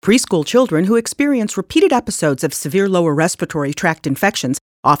Preschool children who experience repeated episodes of severe lower respiratory tract infections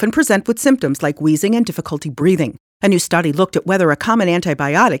often present with symptoms like wheezing and difficulty breathing. A new study looked at whether a common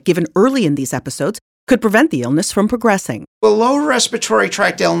antibiotic given early in these episodes could prevent the illness from progressing. Well, lower respiratory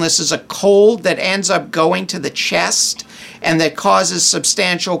tract illness is a cold that ends up going to the chest and that causes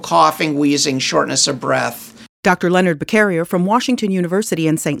substantial coughing, wheezing, shortness of breath. Dr. Leonard Beccaria from Washington University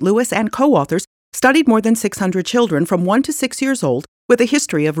in St. Louis and co-authors studied more than 600 children from 1 to 6 years old with a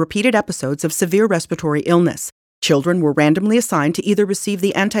history of repeated episodes of severe respiratory illness. Children were randomly assigned to either receive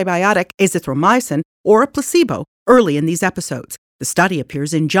the antibiotic azithromycin or a placebo early in these episodes. The study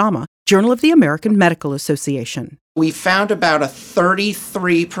appears in JAMA, Journal of the American Medical Association. We found about a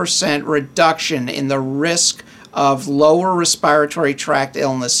 33% reduction in the risk of lower respiratory tract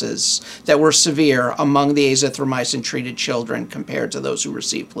illnesses that were severe among the azithromycin-treated children compared to those who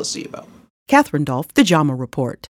received placebo. Catherine Dolph, The JAMA Report.